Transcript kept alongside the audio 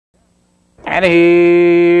And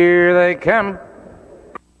here they come.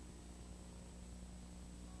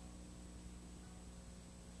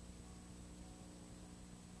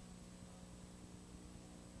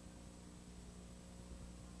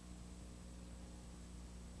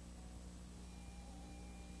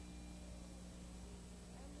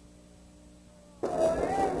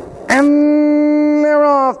 And they're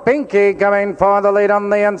off. Pinky coming for the lead on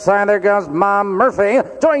the inside. There goes Mom Murphy.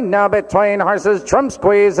 Joined now between horses. Trump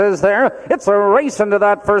Squeeze is there. It's a race into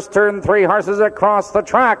that first turn. 3 horses across the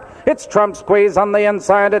track. It's Trump Squeeze on the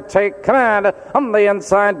inside to take command. On the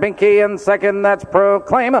inside, Pinky in second. That's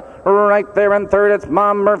Proclaim. Right there in third, it's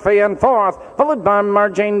Mom Murphy in fourth. Followed by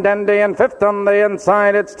Margine Dandy in fifth. On the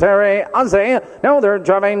inside, it's Terry Ozzy. Now they're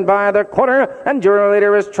driving by the quarter. And your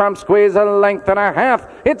leader is Trump Squeeze, a length and a half.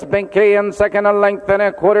 It's Pinky in second, a length and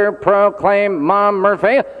a quarter. Proclaim, Mom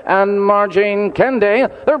Murphy, and Margine Candy.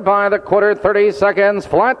 They're by the quarter, 30 seconds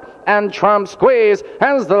flat. And Trump Squeeze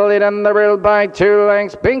has the lead in the real by 2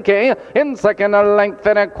 lengths. Pinky in second, a length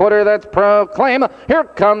and a quarter. That's Proclaim. Here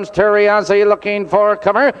comes Terry Ozzy looking for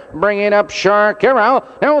cover, bringing up Shark Arrow.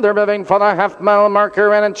 Now they're moving for the half-mile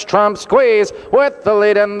marker, and it's Trump Squeeze with the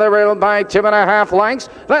lead in the real by 2.5 lengths.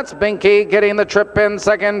 That's Pinky getting the trip in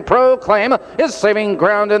second. Proclaim is saving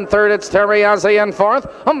ground in third. It's Terry Ozzy in fourth.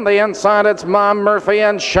 On the inside, it's Mom Murphy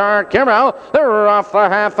and Shark Arrow. They're off the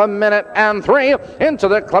half a minute and 3 into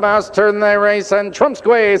the clubhouse turn they race, and Trump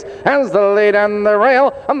Squeeze has the lead on the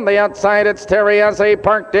rail. On the outside, it's Terry Ozzy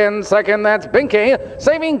parked in second. That's Pinky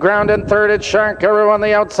saving ground in third. It's Shark Arrow on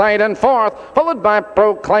the outside in fourth, followed by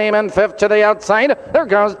Proclaim in fifth. To the outside, there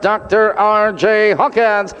goes Dr. R.J.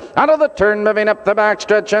 Hawkins out of the turn, moving up the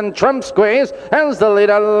backstretch, and Trump Squeeze has the lead,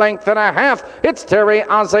 a length and a half. It's Terry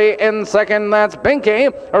Ozzy in second. That's Pinky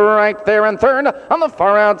right there in third. On the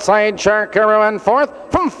far outside, Shark Arrow in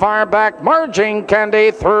fourth. From far back, Margine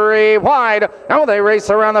Candy 3 wide. Now they race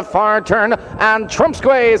around the far turn, and Trump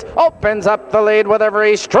Squeeze opens up the lead with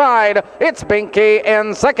every stride. It's Pinky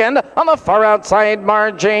in second. On the far outside,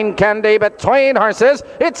 Margine Candy between horses.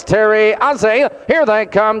 It's Terry Ozzy. Here they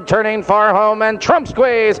come, turning for home, and Trump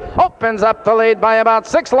Squeeze opens up the lead by about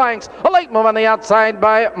 6 lengths. A late move on the outside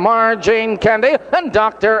by Margine Candy and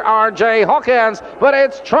Dr. R.J. Hawkins, but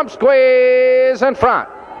it's Trump Squeeze in front.